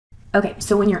Okay,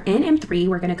 so when you're in M3,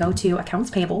 we're going to go to Accounts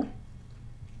Payable.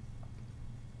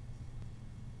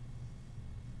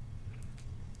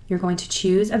 You're going to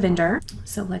choose a vendor.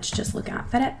 So let's just look at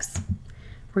FedEx.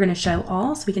 We're going to show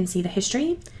all so we can see the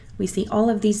history. We see all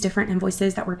of these different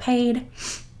invoices that were paid.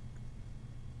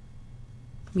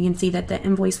 We can see that the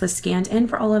invoice was scanned in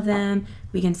for all of them.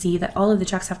 We can see that all of the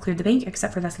checks have cleared the bank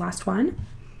except for this last one.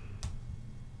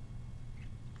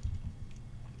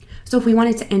 So if we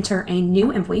wanted to enter a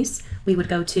new invoice, we would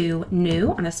go to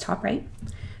New on this top right.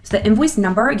 So the invoice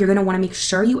number, you're going to want to make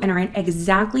sure you enter it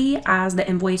exactly as the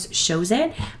invoice shows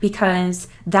it, because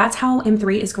that's how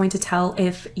M3 is going to tell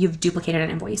if you've duplicated an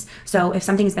invoice. So if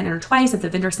something's been entered twice, if the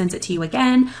vendor sends it to you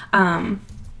again,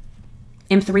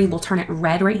 M3 will turn it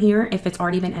red right here if it's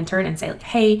already been entered and say, like,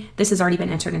 hey, this has already been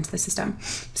entered into the system.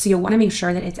 So you'll want to make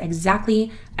sure that it's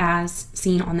exactly as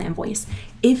seen on the invoice.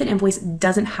 If an invoice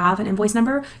doesn't have an invoice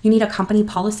number, you need a company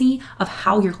policy of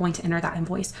how you're going to enter that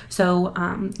invoice. So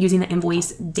using the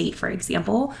invoice date, for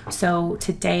example. So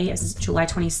today is July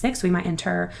 26th. We might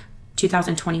enter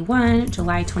 2021,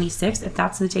 July 26th, if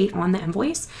that's the date on the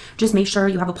invoice. Just make sure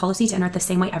you have a policy to enter it the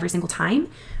same way every single time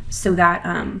so that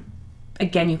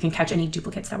again, you can catch any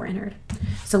duplicates that were entered.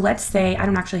 So let's say, I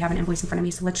don't actually have an invoice in front of me,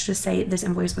 so let's just say this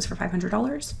invoice was for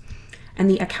 $500. And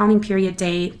the accounting period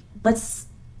date,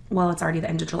 well, it's already the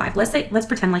end of July. But let's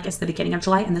pretend like it's the beginning of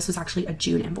July, and this was actually a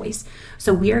June invoice.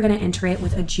 So we are gonna enter it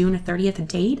with a June 30th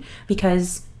date,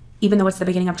 because even though it's the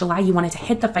beginning of July, you wanted to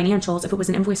hit the financials. If it was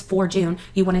an invoice for June,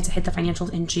 you wanted to hit the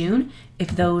financials in June if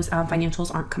those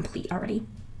financials aren't complete already.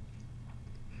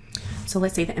 So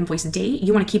let's say the invoice date,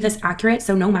 you want to keep this accurate.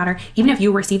 So no matter, even if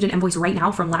you received an invoice right now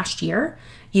from last year,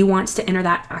 you want to enter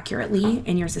that accurately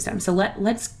in your system. So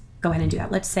let's go ahead and do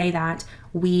that. Let's say that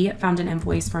we found an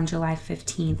invoice from July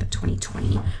 15th,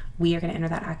 2020. We are going to enter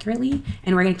that accurately,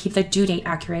 and we're going to keep the due date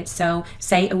accurate. So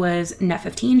say it was net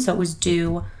 15, so it was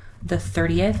due the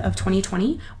 30th of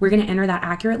 2020. We're going to enter that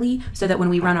accurately so that when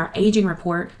we run our aging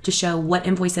report to show what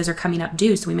invoices are coming up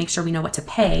due, so we make sure we know what to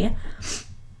pay,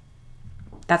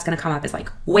 that's going to come up as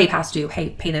like way past due.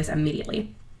 Hey, pay this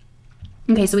immediately.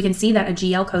 Okay, so we can see that a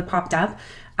GL code popped up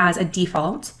as a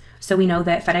default. So we know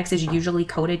that FedEx is usually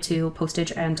coded to postage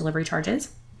and delivery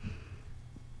charges.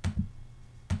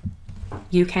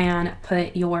 You can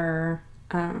put your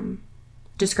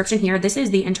description here. This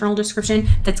is the internal description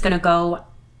that's going to go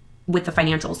with the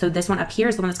financials. So this one up here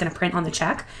is the one that's going to print on the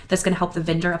check. That's going to help the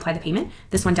vendor apply the payment.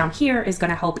 This one down here is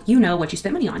going to help you know what you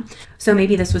spent money on. So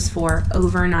maybe this was for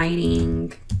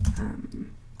overnighting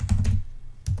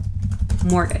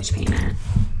mortgage payment.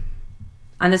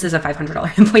 And this is a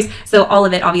 $500 invoice. So all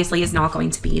of it obviously is not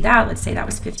going to be that. Let's say that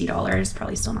was $50.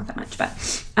 Probably still not that much,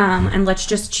 but, and let's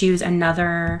just choose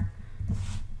another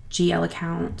GL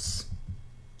account.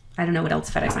 I don't know what else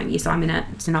FedEx might be, so I'm gonna,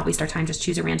 to not waste our time, just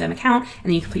choose a random account, and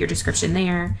then you can put your description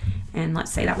there, and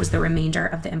let's say that was the remainder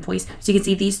of the invoice. So you can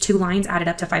see these two lines added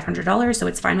up to $500, so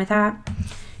it's fine with that.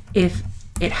 If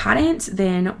it hadn't,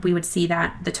 then we would see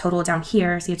that the total down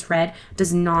here, see it's red,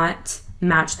 does not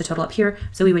match the total up here,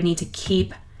 so we would need to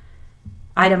keep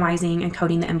itemizing and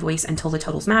coding the invoice until the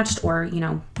total's matched, or, you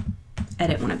know,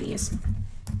 edit one of these.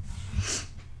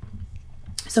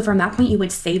 So from that point, you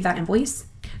would save that invoice.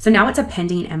 So now it's a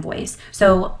pending invoice.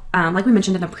 So like we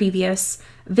mentioned in the previous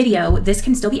video, this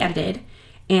can still be edited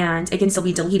and it can still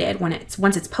be deleted.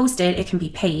 Once it's posted, it can be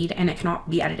paid and it cannot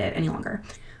be edited any longer.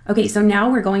 Okay, so now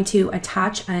we're going to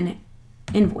attach an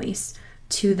invoice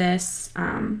to this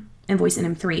invoice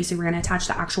in M3. So we're going to attach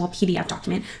the actual PDF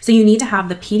document. So you need to have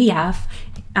the PDF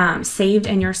saved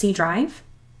in your C drive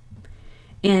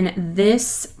in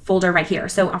this folder right here.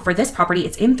 So for this property,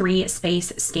 it's M3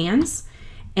 space scans.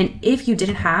 And if you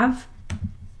didn't have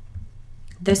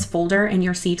this folder in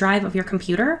your C drive of your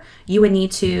computer, you would need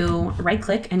to right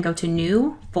click and go to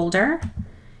new folder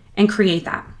and create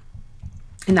that.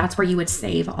 And that's where you would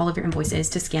save all of your invoices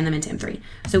to scan them into M3.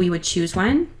 So we would choose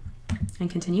one and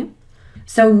continue.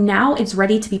 So now it's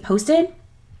ready to be posted.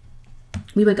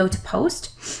 We would go to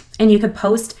post, and you could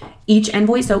post each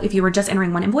invoice. So if you were just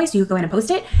entering one invoice, you could go ahead and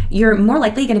post it. You're more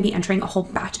likely going to be entering a whole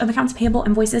batch of accounts payable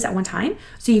invoices at one time.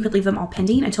 So you could leave them all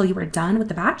pending until you were done with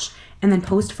the batch and then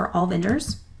post for all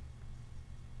vendors.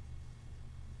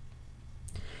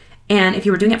 And if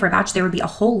you were doing it for a batch, there would be a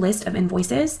whole list of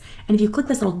invoices. And if you click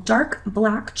this little dark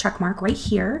black check mark right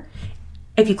here,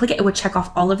 if you click it, it would check off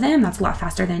all of them. That's a lot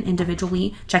faster than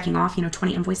individually checking off,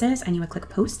 20 invoices, and you would click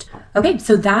post. Okay,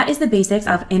 so that is the basics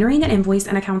of entering an invoice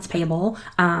in accounts payable,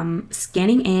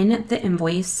 scanning in the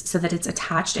invoice so that it's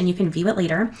attached and you can view it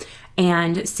later,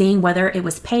 and seeing whether it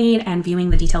was paid and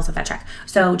viewing the details of that check.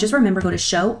 So just remember, go to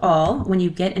show all when you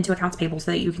get into accounts payable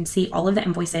so that you can see all of the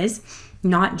invoices,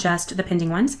 not just the pending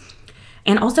ones.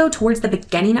 And also towards the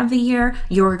beginning of the year,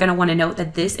 you're going to want to note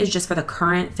that this is just for the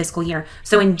current fiscal year.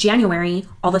 So in January,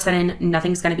 all of a sudden,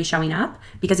 nothing's going to be showing up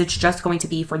because it's just going to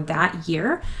be for that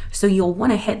year. So you'll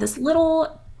want to hit this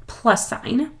little plus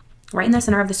sign right in the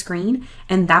center of the screen,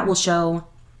 and that will show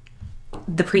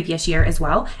the previous year as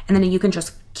well. And then you can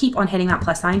just keep on hitting that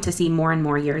plus sign to see more and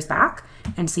more years back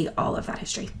and see all of that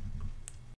history.